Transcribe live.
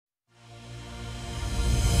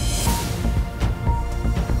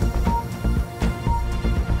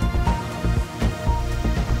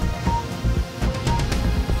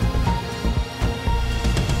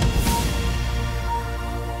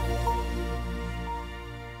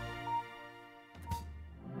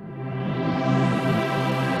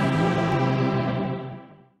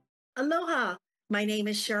My name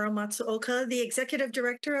is Sheryl Matsuoka, the Executive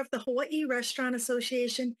Director of the Hawaii Restaurant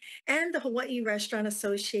Association and the Hawaii Restaurant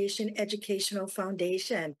Association Educational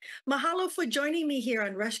Foundation. Mahalo for joining me here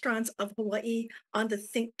on Restaurants of Hawaii on the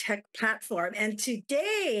ThinkTech platform. And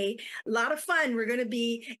today, a lot of fun. We're going to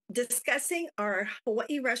be discussing our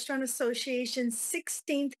Hawaii Restaurant Association's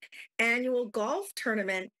 16th annual golf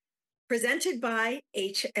tournament presented by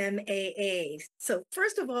HMAA. So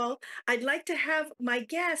first of all, I'd like to have my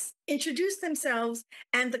guests introduce themselves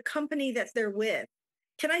and the company that they're with.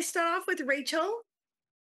 Can I start off with Rachel?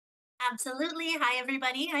 Absolutely. Hi,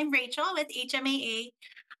 everybody. I'm Rachel with HMAA.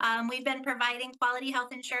 We've been providing quality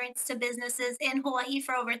health insurance to businesses in Hawaii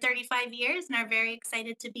for over 35 years and are very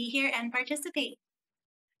excited to be here and participate.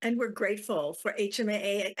 And we're grateful for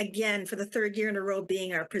HMAA again for the third year in a row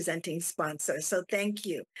being our presenting sponsor. So thank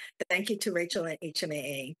you. Thank you to Rachel and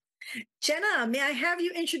HMAA. Jenna, may I have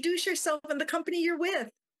you introduce yourself and the company you're with?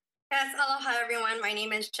 Yes, aloha everyone. My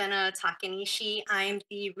name is Jenna Takenishi. I'm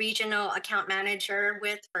the Regional Account Manager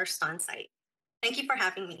with First Onsite. Thank you for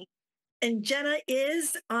having me. And Jenna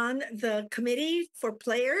is on the committee for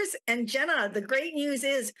players. And Jenna, the great news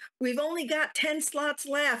is we've only got 10 slots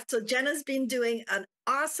left. So Jenna's been doing an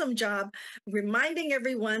awesome job reminding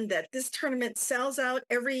everyone that this tournament sells out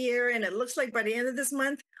every year. And it looks like by the end of this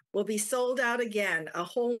month, we'll be sold out again, a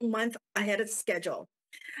whole month ahead of schedule.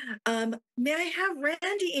 May I have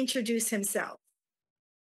Randy introduce himself?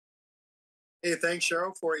 Hey, thanks,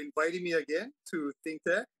 Sheryl, for inviting me again to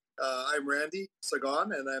ThinkTech. I'm Randy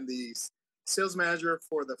Sagon, and I'm the sales manager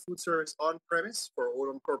for the food service on-premise for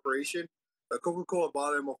Odom Corporation, the Coca-Cola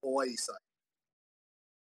bottom of Hawaii side.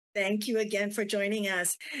 Thank you again for joining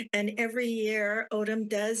us. And every year, Odom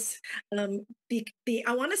does I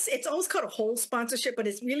want to say, it's always called a whole sponsorship, but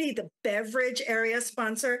it's really the beverage area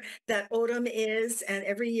sponsor that Odom is. And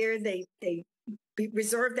every year they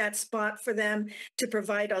reserve that spot for them to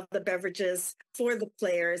provide all the beverages for the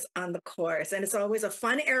players on the course. And it's always a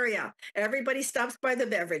fun area. Everybody stops by the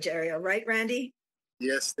beverage area, right, Randy?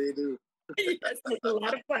 Yes, they do. Yes, it's a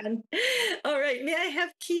lot of fun. All right, may I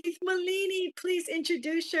have Keith Mallini please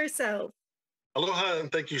introduce yourself? Aloha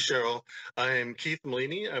and thank you, Sheryl. I am Keith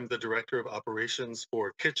Mallini. I'm the Director of Operations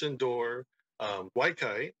for Kitchen Door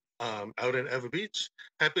Waikai out in Ewa Beach.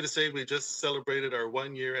 Happy to say we just celebrated our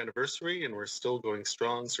 1-year anniversary and we're still going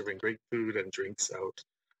strong, serving great food and drinks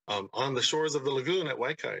out on the shores of the lagoon at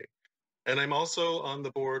Waikai. And I'm also on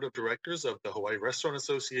the board of directors of the Hawaii Restaurant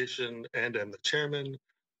Association and am the chairman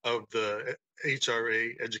of the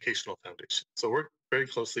HRA Educational Foundation. So work very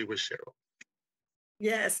closely with Sheryl.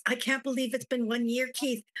 Yes, I can't believe it's been 1 year,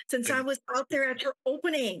 Keith, since I was out there at your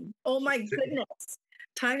opening. Oh my goodness.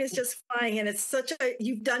 Time is just flying, and it's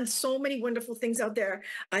you've done so many wonderful things out there.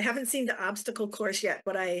 I haven't seen the obstacle course yet,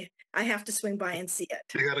 but I have to swing by and see it.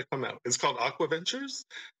 You got to come out. It's called Aqua Ventures,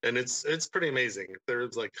 and it's pretty amazing.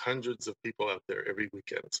 There's like hundreds of people out there every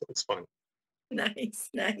weekend, so it's fun. Nice,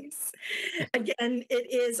 nice. Again,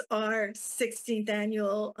 it is our 16th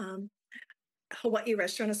annual Hawaii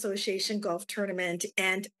Restaurant Association golf tournament.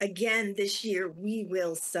 And again, this year we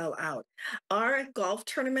will sell out. Our golf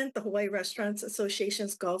tournament, the Hawaii Restaurants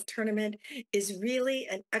Association's golf tournament, is really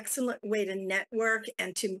an excellent way to network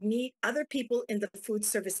and to meet other people in the food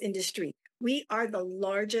service industry. We are the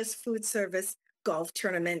largest food service golf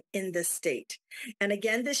tournament in the state. And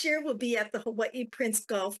again, this year we'll be at the Hawaii Prince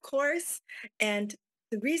Golf Course. And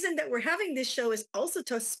the reason that we're having this show is also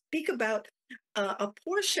to speak about a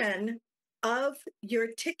portion of your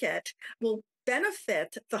ticket will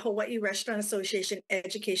benefit the Hawaii Restaurant Association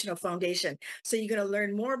Educational Foundation. So you're going to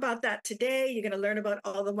learn more about that today. You're going to learn about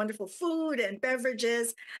all the wonderful food and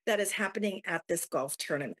beverages that is happening at this golf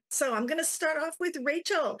tournament. So I'm going to start off with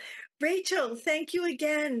Rachel. Rachel, thank you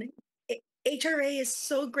again. HRA is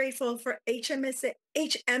so grateful for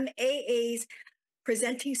HMAA's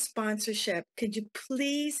presenting sponsorship. Could you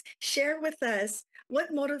please share with us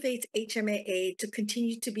what motivates HMAA to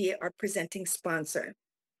continue to be our presenting sponsor?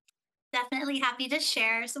 Definitely happy to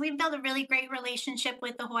share. So we've built a really great relationship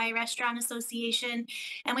with the Hawaii Restaurant Association,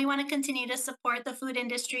 and we want to continue to support the food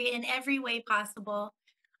industry in every way possible.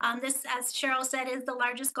 This, as Sheryl said, is the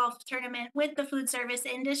largest golf tournament with the food service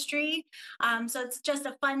industry. So it's just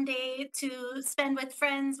a fun day to spend with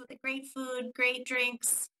friends with great food, great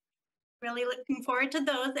drinks. Really looking forward to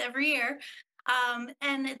those every year.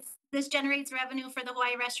 And this generates revenue for the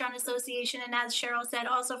Hawaii Restaurant Association, and as Sheryl said,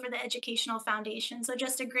 also for the Educational Foundation. So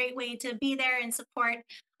just a great way to be there and support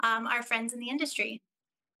our friends in the industry.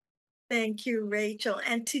 Thank you, Rachel.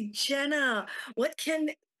 And to Jenna, what can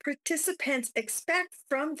participants expect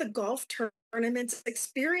from the golf tournament's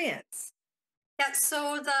experience? Yeah,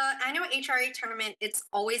 so the annual HRA tournament, it's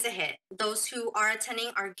always a hit. Those who are attending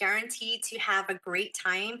are guaranteed to have a great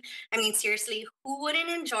time. I mean, seriously, who wouldn't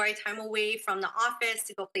enjoy time away from the office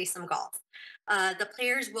to go play some golf? The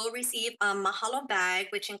players will receive a mahalo bag,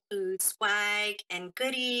 which includes swag and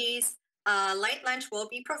goodies. Light lunch will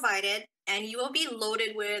be provided, and you will be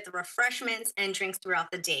loaded with refreshments and drinks throughout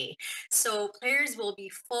the day. So players will be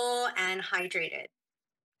full and hydrated.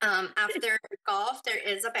 After golf, there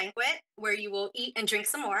is a banquet where you will eat and drink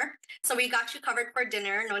some more. So we got you covered for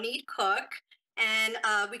dinner, no need to cook. And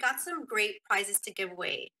we got some great prizes to give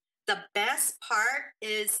away. The best part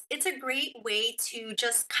is it's a great way to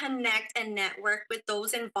just connect and network with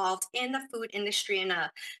those involved in the food industry in a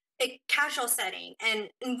casual setting. And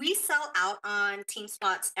we sell out on team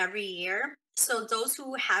slots every year. So those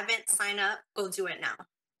who haven't signed up, go do it now.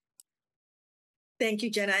 Thank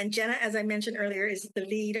you, Jenna. And Jenna, as I mentioned earlier, is the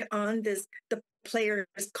lead on this, the players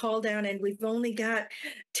call down, and we've only got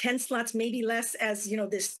 10 slots, maybe less, as you know,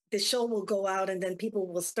 this show will go out and then people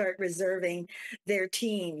will start reserving their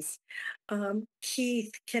teams.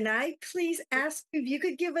 Keith, can I please ask you if you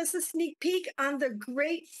could give us a sneak peek on the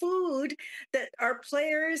great food that our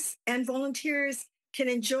players and volunteers can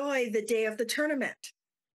enjoy the day of the tournament?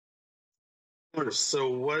 So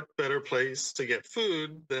what better place to get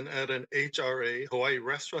food than at an HRA, Hawaii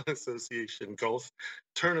Restaurant Association golf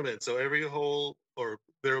tournament? So every hole, or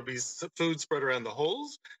there will be food spread around the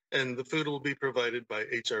holes, and the food will be provided by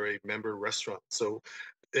HRA member restaurants. So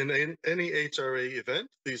in any HRA event,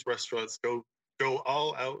 these restaurants go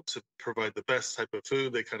all out to provide the best type of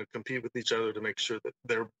food. They kind of compete with each other to make sure that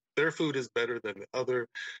their food is better than the other,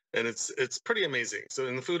 and it's pretty amazing. So,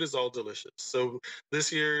 and the food is all delicious. So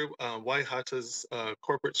this year, Waihata's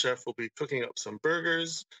corporate chef will be cooking up some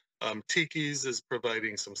burgers. Tiki's is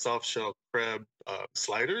providing some soft shell crab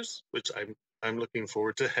sliders, which I'm looking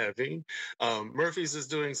forward to having. Murphy's is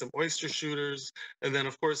doing some oyster shooters, and then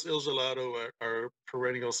of course Il Gelato, our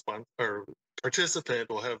perennial participant,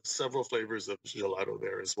 will have several flavors of gelato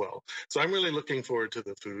there as well. So I'm really looking forward to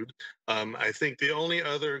the food. I think the only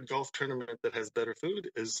other golf tournament that has better food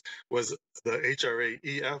was the HRA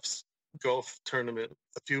EF's golf tournament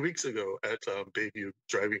a few weeks ago at Bayview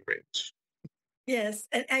Driving Range. Yes,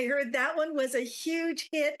 and I heard that one was a huge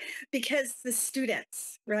hit because the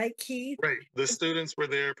students, right, Keith? Right. The students were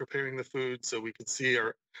there preparing the food, so we could see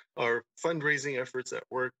our fundraising efforts at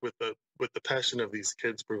work with the passion of these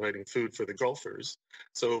kids providing food for the golfers.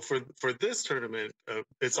 So for this tournament,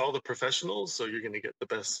 it's all the professionals, so you're going to get the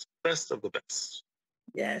best of the best.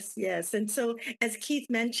 Yes, yes. And so, as Keith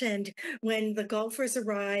mentioned, when the golfers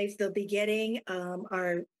arrive, they'll be getting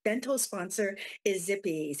our bento sponsor is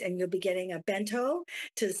Zippy's, and you'll be getting a bento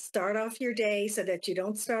to start off your day so that you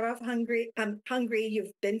don't start off hungry.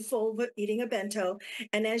 You've been full of eating a bento.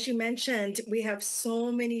 And as you mentioned, we have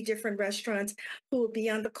so many different restaurants who will be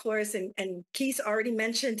on the course, and Keith already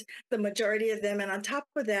mentioned the majority of them. And on top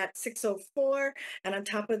of that, 604, and on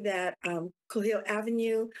top of that, Kuhio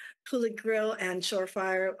Avenue, Hula Grill, and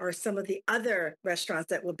Shorefire are some of the other restaurants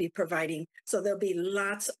that will be providing. So there'll be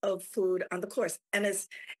lots of food on the course. And as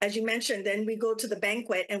you mentioned, then we go to the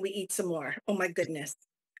banquet and we eat some more. Oh my goodness.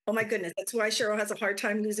 Oh my goodness. That's why Sheryl has a hard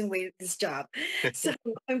time losing weight at this job. So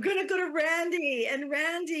I'm going to go to Randy. And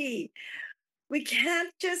Randy, we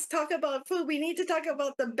can't just talk about food. We need to talk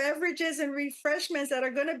about the beverages and refreshments that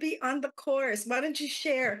are going to be on the course. Why don't you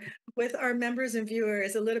share with our members and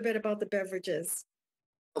viewers a little bit about the beverages?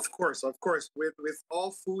 Of course. With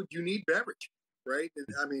all food, you need beverage, right?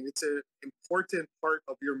 I mean, it's an important part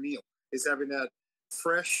of your meal is having that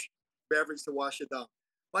fresh beverage to wash it down.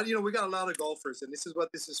 But, you know, we got a lot of golfers, and this is what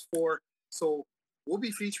this is for. So we'll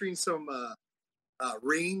be featuring some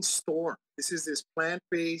Rainstorm. This is this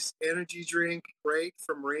plant-based energy drink, right,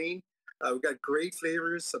 from Rain. We've got great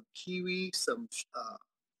flavors, some kiwi, some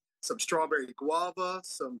strawberry guava,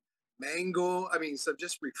 some mango. I mean, some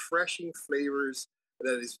just refreshing flavors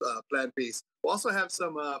that is plant-based. We'll also have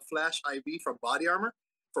some Flash IV from Body Armor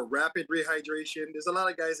for rapid rehydration. There's a lot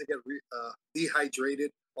of guys that get dehydrated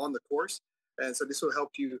on the course, and so this will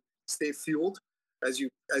help you stay fueled as you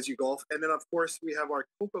golf. And then, of course, we have our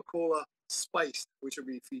Coca-Cola Spiced, which will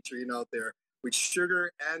be featuring out there with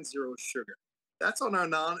sugar and zero sugar. That's on our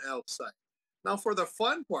non-alc side. Now, for the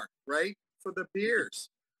fun part, right, for the beers,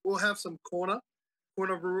 we'll have some Kona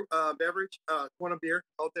beverage, Kona beer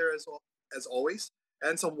out there as always,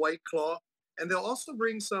 and some White Claw. And they'll also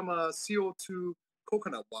bring some CO2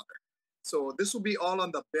 coconut water. So this will be all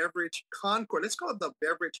on the beverage concourse. Let's call it the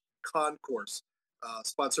beverage concourse,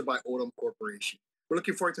 sponsored by Odom Corporation. We're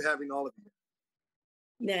looking forward to having all of you.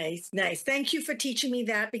 Nice, nice. Thank you for teaching me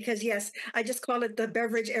that because, yes, I just call it the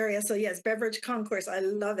beverage area. So, yes, beverage concourse. I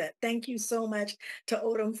love it. Thank you so much to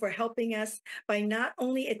Odom for helping us by not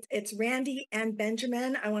only it's Randy and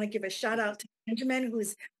Benjamin. I want to give a shout out to Benjamin,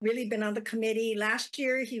 who's really been on the committee. Last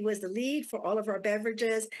year, he was the lead for all of our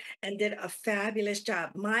beverages and did a fabulous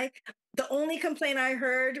job. The only complaint I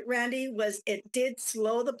heard, Randy, was it did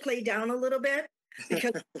slow the play down a little bit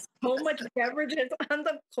because so much beverages on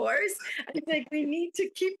the course. I think we need to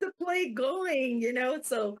keep the play going,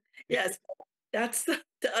 So yes, that's the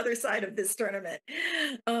other side of this tournament.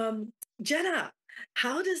 Jenna,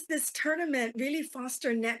 how does this tournament really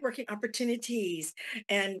foster networking opportunities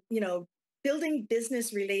and, building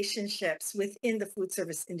business relationships within the food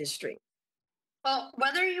service industry? Well,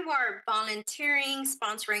 whether you are volunteering,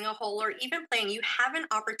 sponsoring a hole, or even playing, you have an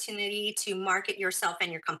opportunity to market yourself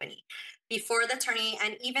and your company before the tourney.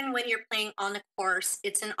 And even when you're playing on the course,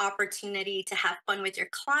 it's an opportunity to have fun with your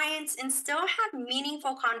clients and still have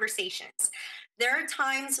meaningful conversations. There are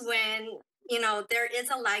times when, there is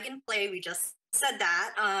a lag in play. We just said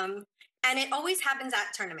that. And it always happens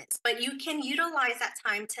at tournaments, but you can utilize that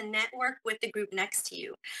time to network with the group next to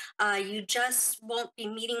you. You just won't be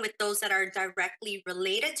meeting with those that are directly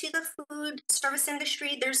related to the food service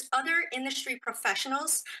industry. There's other industry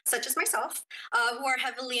professionals, such as myself, who are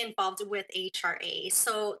heavily involved with HRA.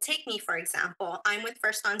 So take me, for example, I'm with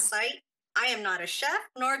First On Site. I am not a chef,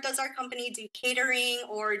 nor does our company do catering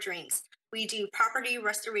or drinks. We do property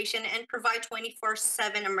restoration and provide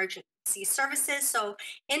 24/7 emergency services. So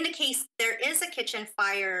in the case there is a kitchen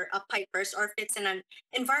fire, a pipe burst, or if it's an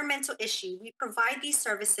environmental issue, we provide these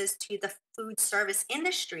services to the food service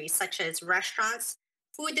industry, such as restaurants,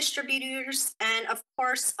 food distributors, and of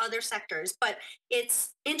course, other sectors. But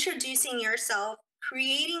it's introducing yourself,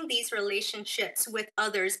 creating these relationships with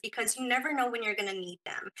others because you never know when you're going to need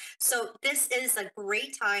them. So this is a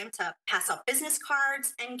great time to pass out business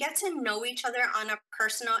cards and get to know each other on a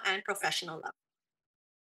personal and professional level.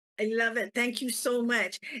 I love it. Thank you so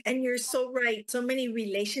much. And you're so right. So many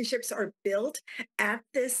relationships are built at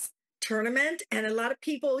this tournament. And a lot of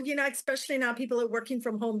people, especially now people are working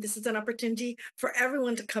from home. This is an opportunity for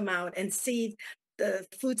everyone to come out and see the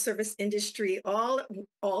food service industry,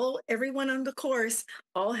 everyone on the course,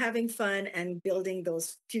 all having fun and building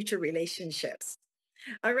those future relationships.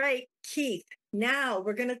 All right, Keith, now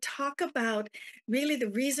we're going to talk about really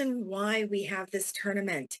the reason why we have this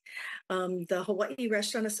tournament. The Hawaii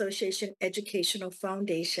Restaurant Association Educational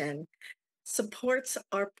Foundation supports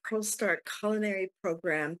our ProStart culinary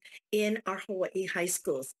program in our Hawaii high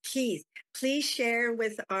schools. Keith, please share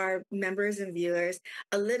with our members and viewers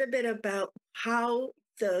a little bit about how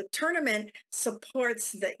the tournament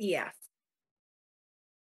supports the EF.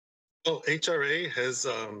 Well, HRA has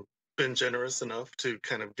been generous enough to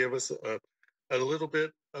kind of give us a little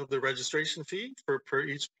bit of the registration fee per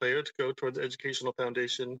each player to go toward the Educational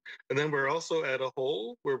Foundation. And then we're also at a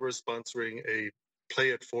hole where we're sponsoring a Play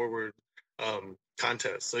It Forward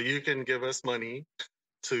contest. So you can give us money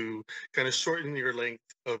to kind of shorten your length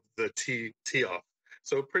of the tee off.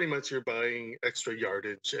 So pretty much you're buying extra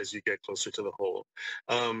yardage as you get closer to the hole.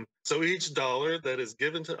 So each dollar that is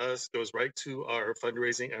given to us goes right to our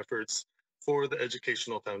fundraising efforts for the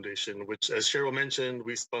Educational Foundation, which, as Sheryl mentioned,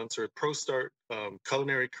 we sponsored ProStart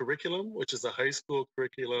Culinary Curriculum, which is a high school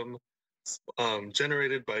curriculum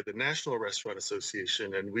generated by the National Restaurant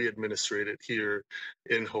Association, and we administrate it here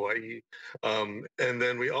in Hawaii. And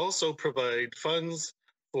then we also provide funds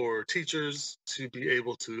for teachers to be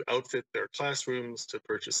able to outfit their classrooms, to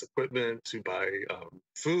purchase equipment, to buy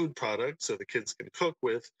food products so the kids can cook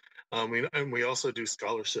with. And we also do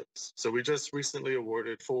scholarships. So we just recently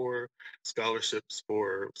awarded 4 scholarships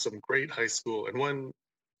for some great high school and one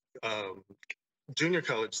junior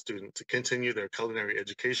college student to continue their culinary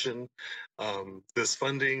education. This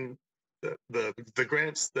funding, the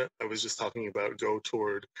grants that I was just talking about go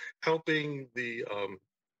toward helping the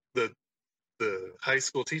high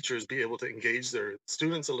school teachers be able to engage their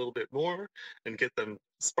students a little bit more and get them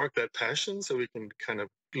spark that passion so we can kind of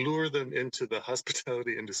lure them into the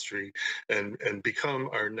hospitality industry and become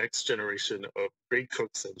our next generation of great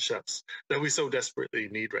cooks and chefs that we so desperately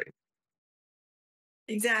need right now.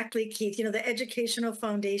 Exactly, Keith. The Educational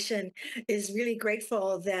Foundation is really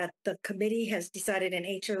grateful that the committee has decided and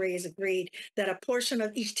HRA has agreed that a portion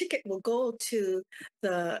of each ticket will go to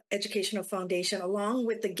the Educational Foundation along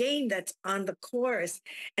with the game that's on the course.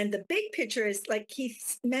 And the big picture is, like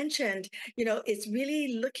Keith mentioned, it's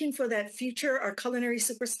really looking for that future, our culinary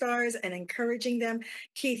superstars, and encouraging them.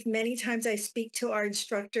 Keith, many times I speak to our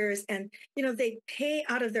instructors and, they pay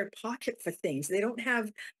out of their pocket for things. They don't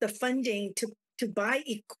have the funding to to buy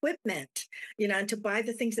equipment, and to buy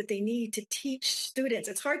the things that they need to teach students.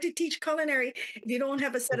 It's hard to teach culinary if you don't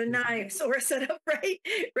have a set of knives or a set of, right?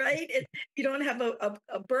 If you don't have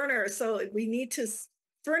a burner. So we need to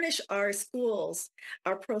furnish our schools,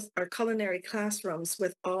 our culinary classrooms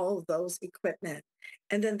with all those equipment.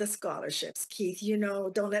 And then the scholarships, Keith,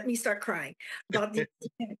 don't let me start crying about the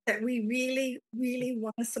that we really, really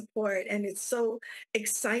want to support. And it's so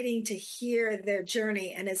exciting to hear their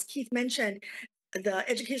journey. And as Keith mentioned, the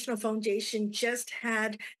Educational Foundation just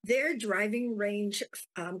had their driving range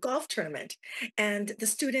golf tournament, and the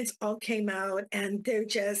students all came out, and they're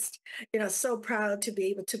just, so proud to be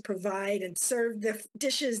able to provide and serve the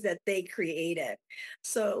dishes that they created.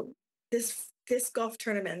 So this golf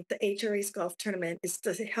tournament, the HRA's golf tournament, is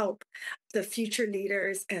to help the future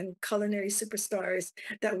leaders and culinary superstars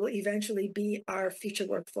that will eventually be our future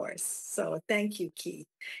workforce. So thank you, Keith.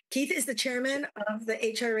 Keith is the chairman of the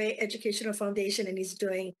HRA Educational Foundation, and he's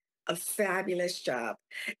doing a fabulous job.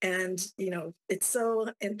 And, it's so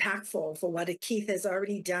impactful for what Keith has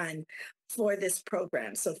already done for this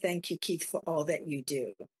program. So thank you, Keith, for all that you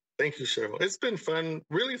do. Thank you, Sheryl. It's been fun,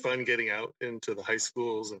 really fun getting out into the high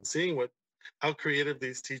schools and seeing how creative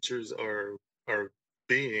these teachers are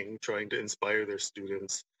being, trying to inspire their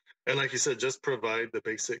students. And like you said, just provide the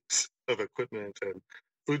basics of equipment and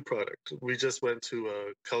food product. We just went to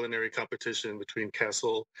a culinary competition between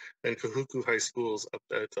Castle and Kahuku high schools up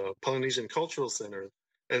at Polynesian Cultural Center.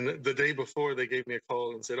 And the day before, they gave me a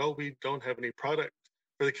call and said, "Oh, we don't have any product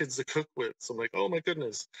for the kids to cook with." So I'm like, oh my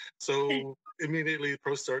goodness. So immediately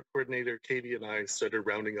ProStart coordinator Katie and I started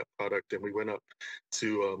rounding up product, and we went up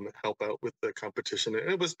to help out with the competition. And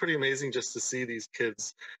it was pretty amazing just to see these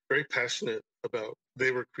kids very passionate about,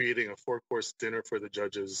 they were creating a 4-course dinner for the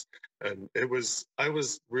judges. And I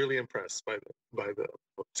was really impressed by the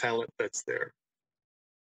talent that's there.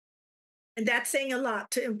 And that's saying a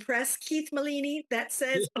lot. To impress Keith Mallini, that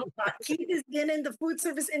says a lot. Keith has been in the food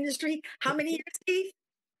service industry how many years, Keith?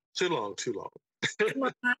 Too long.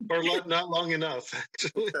 Or not long enough,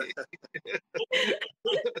 actually.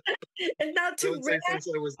 And not too rare. Since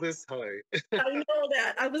I was this high. I know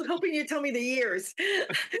that. I was hoping you'd tell me the years.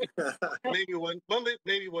 maybe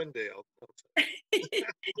one day I'll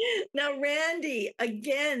Now, Randy,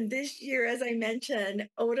 again, this year, as I mentioned,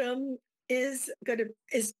 Odom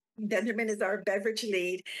Benjamin is our beverage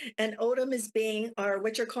lead, and Odom is being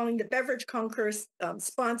what you're calling the Beverage Concourse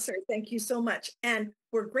sponsor. Thank you so much. And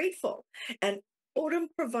we're grateful. And Odom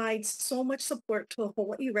provides so much support to the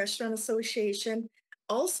Hawaii Restaurant Association,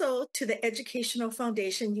 also to the Educational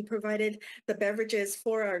Foundation. You provided the beverages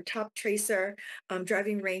for our Top Tracer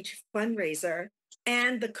driving range fundraiser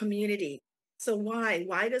and the community. So why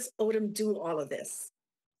does Odom do all of this?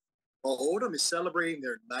 Well, Odom is celebrating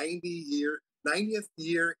their 90th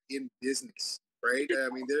year in business, right? I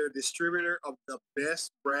mean, they're a distributor of the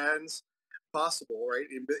best brands possible, right,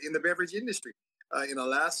 in the beverage industry, in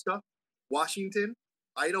Alaska, Washington,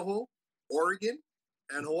 Idaho, Oregon,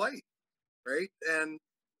 and Hawaii, right? And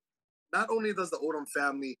not only does the Odom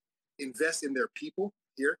family invest in their people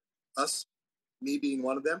here, us, me being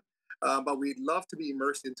one of them, but we'd love to be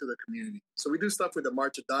immersed into the community. So we do stuff with the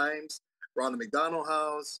March of Dimes, Ronald McDonald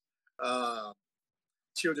House,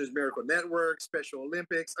 Children's Miracle Network, Special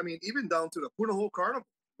Olympics. I mean, even down to the Punahou Carnival,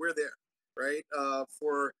 we're there, right?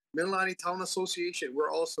 For Mililani Town Association,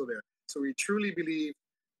 we're also there. So we truly believe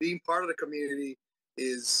being part of the community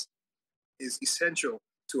is essential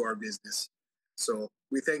to our business. So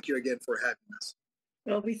we thank you again for having us.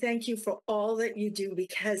 Well, we thank you for all that you do,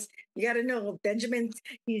 because you got to know, Benjamin,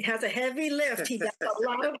 he has a heavy lift. He does a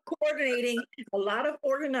lot of coordinating, a lot of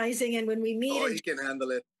organizing. And when we meet... he can handle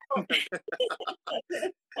it.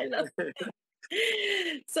 I love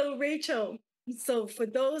it. So, Rachel, for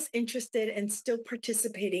those interested and still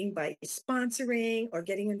participating by sponsoring or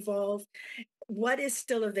getting involved, what is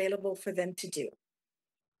still available for them to do?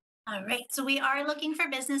 All right, so we are looking for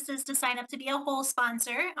businesses to sign up to be a whole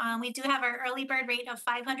sponsor. We do have our early bird rate of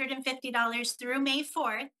 $550 through May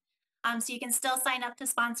 4th. So you can still sign up to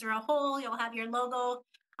sponsor a whole. You'll have your logo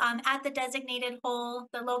at the designated hole.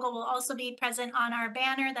 The logo will also be present on our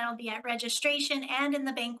banner. That'll be at registration and in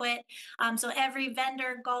the banquet. So every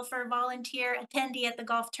vendor, golfer, volunteer, attendee at the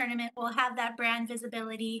golf tournament will have that brand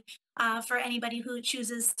visibility for anybody who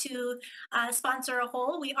chooses to sponsor a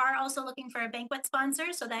hole. We are also looking for a banquet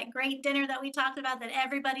sponsor. So that great dinner that we talked about that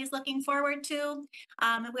everybody's looking forward to,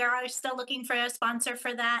 we are still looking for a sponsor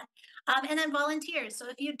for that. And then volunteers. So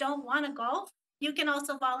if you don't want to golf, you can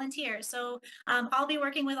also volunteer. So I'll be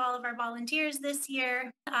working with all of our volunteers this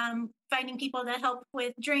year, finding people to help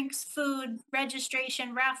with drinks, food,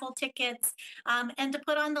 registration, raffle tickets, and to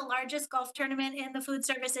put on the largest golf tournament in the food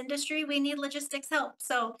service industry, we need logistics help.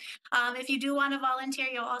 So if you do want to volunteer,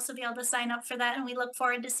 you'll also be able to sign up for that. And we look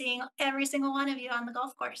forward to seeing every single one of you on the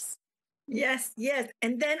golf course. Yes, yes.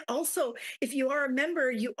 And then also, if you are a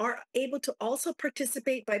member, you are able to also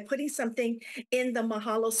participate by putting something in the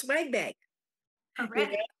Mahalo swag bag.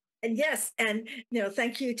 Correct. And yes, and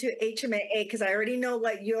thank you to HMAA, because I already know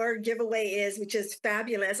what your giveaway is, which is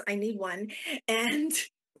fabulous. I need one. And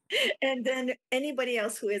then anybody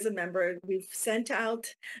else who is a member, we've sent out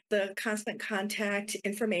the constant contact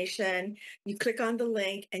information. You click on the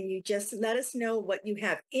link and you just let us know what you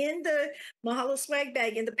have. In the Mahalo swag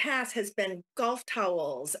bag in the past has been golf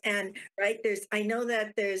towels. And I know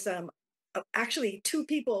that there's actually 2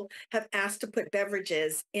 people have asked to put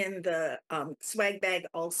beverages in the swag bag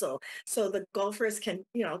also. So the golfers can,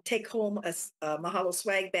 take home a Mahalo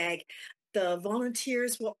swag bag. The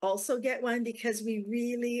volunteers will also get one because we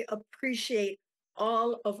really appreciate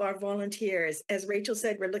all of our volunteers. As Rachel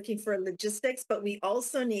said, we're looking for logistics, but we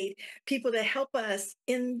also need people to help us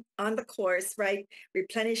on the course, right?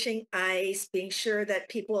 Replenishing ice, being sure that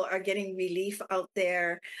people are getting relief out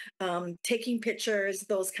there, taking pictures,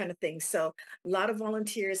 those kind of things. So a lot of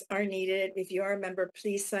volunteers are needed. If you are a member,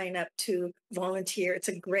 please sign up to volunteer. It's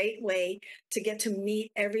a great way to get to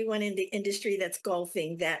meet everyone in the industry that's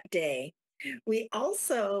golfing that day. We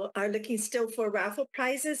also are looking still for raffle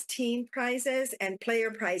prizes, team prizes, and player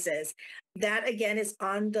prizes. That, again, is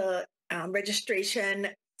on the registration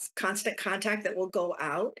constant contact that will go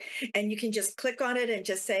out. And you can just click on it and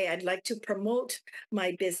just say, I'd like to promote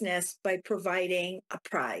my business by providing a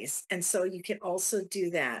prize. And so you can also do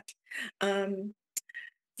that. The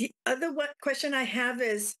other question I have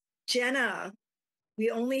is, Jenna, we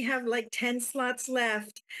only have like 10 slots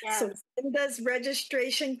left. Yes. So when does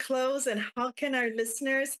registration close and how can our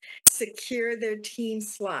listeners secure their team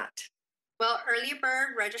slot? Well, early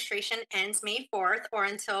bird registration ends May 4th or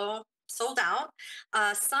until sold out.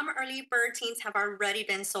 Some early bird teams have already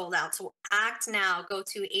been sold out. So act now. Go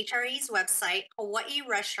to HRA's website,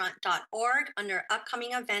 hawaiirestaurant.org, under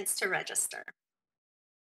upcoming events to register.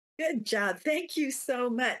 Good job. Thank you so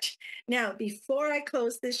much. Now, before I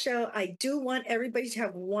close this show, I do want everybody to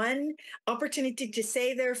have one opportunity to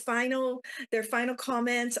say their final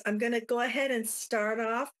comments. I'm going to go ahead and start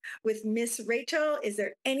off with Miss Rachel. Is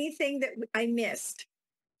there anything that I missed?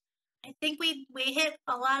 I think we hit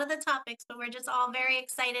a lot of the topics, but we're just all very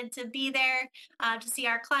excited to be there, to see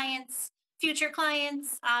our clients, future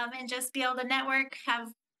clients, and just be able to network,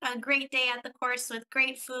 have a great day at the course with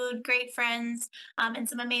great food, great friends, and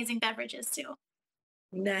some amazing beverages too.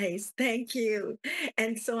 Nice. Thank you.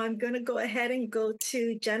 And so I'm going to go ahead and go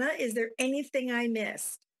to Jenna. Is there anything I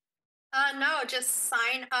missed? No, just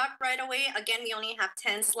sign up right away. Again, we only have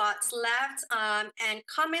 10 slots left. And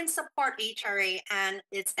come and support HRA and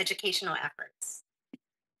its educational efforts.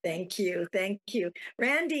 Thank you. Thank you.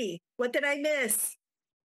 Randy, what did I miss?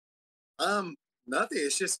 Nothing.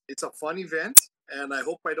 It's a fun event. And I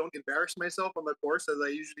hope I don't embarrass myself on the course as I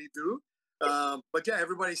usually do. But yeah,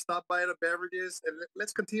 everybody stop by the beverages and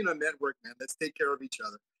let's continue to network, man. Let's take care of each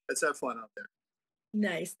other. Let's have fun out there.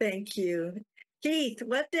 Nice. Thank you. Keith,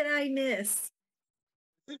 what did I miss?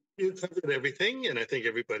 You covered everything, and I think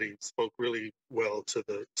everybody spoke really well to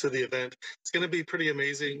the event. It's going to be pretty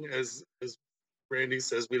amazing, as Randy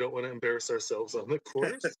says. We don't want to embarrass ourselves on the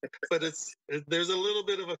course, but there's a little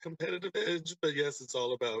bit of a competitive edge. But yes, it's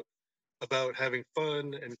all about having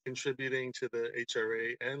fun and contributing to the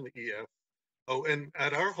HRA and the EF. Oh, and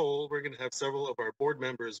at our hole, we're going to have several of our board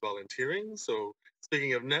members volunteering. So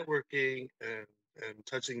speaking of networking and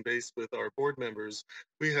touching base with our board members,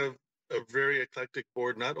 we have a very eclectic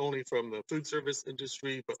board, not only from the food service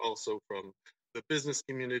industry, but also from the business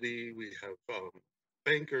community. We have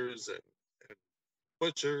bankers and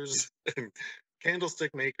butchers and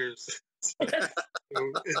candlestick makers. So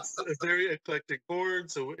it's a very eclectic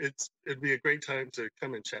board. So it'd be a great time to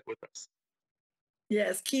come and chat with us.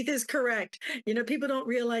 Yes, Keith is correct. People don't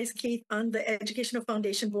realize, Keith, on the Educational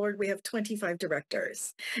Foundation Board, we have 25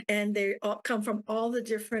 directors, and they all come from all the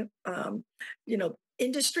different,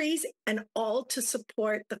 industries, and all to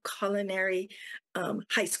support the culinary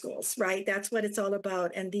high schools, right? That's what it's all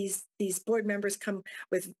about. And these board members come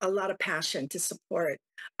with a lot of passion to support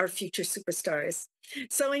our future superstars.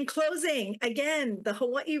 So in closing, again, the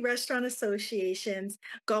Hawaii Restaurant Association's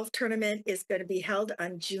golf tournament is going to be held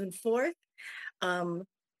on June 4th.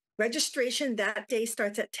 Registration that day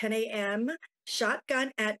starts at 10 a.m.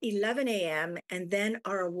 shotgun at 11 a.m., and then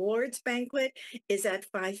our awards banquet is at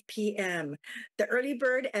 5 p.m. The early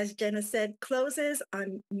bird, as Jenna said, closes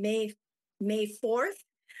on May 4th.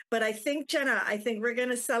 But I think, Jenna, we're going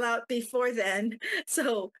to sell out before then.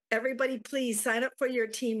 So everybody, please sign up for your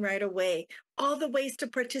team right away. All the ways to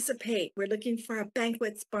participate. We're looking for a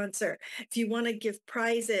banquet sponsor. If you want to give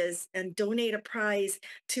prizes and donate a prize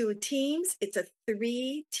to teams, it's a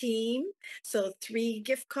 3-team. So 3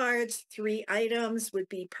 gift cards, 3 items would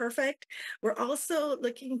be perfect. We're also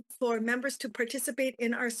looking for members to participate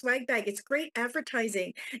in our swag bag. It's great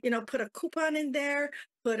advertising. Put a coupon in there,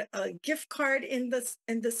 put a gift card in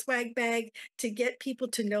the swag bag to get people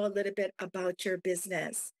to know a little bit about your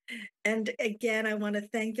business. And again, I want to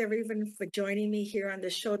thank everyone for joining me here on the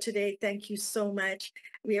show today. Thank you so much.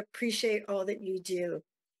 We appreciate all that you do.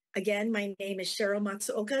 Again, my name is Sheryl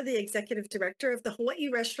Matsuoka, the Executive Director of the Hawaii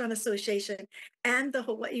Restaurant Association and the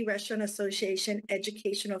Hawaii Restaurant Association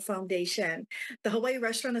Educational Foundation. The Hawaii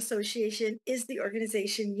Restaurant Association is the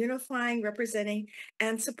organization unifying, representing,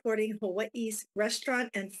 and supporting Hawaii's restaurant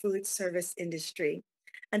and food service industry.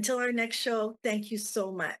 Until our next show, thank you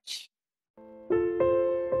so much.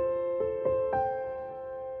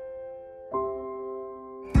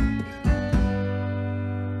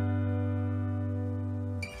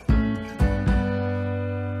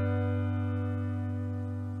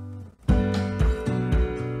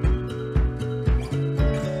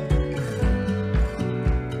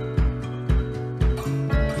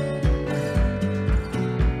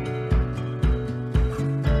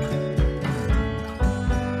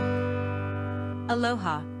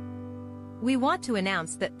 Aloha. We want to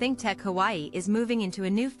announce that ThinkTech Hawaii is moving into a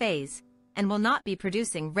new phase and will not be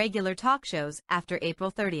producing regular talk shows after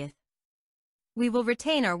April 30th. We will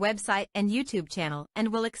retain our website and YouTube channel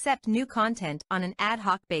and will accept new content on an ad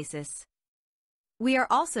hoc basis. We are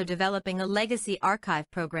also developing a legacy archive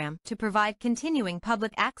program to provide continuing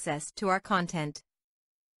public access to our content.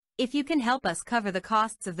 If you can help us cover the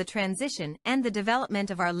costs of the transition and the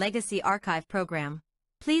development of our legacy archive program,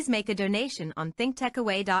 please make a donation on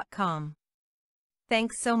thinktechaway.com.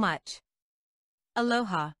 Thanks so much.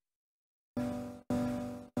 Aloha.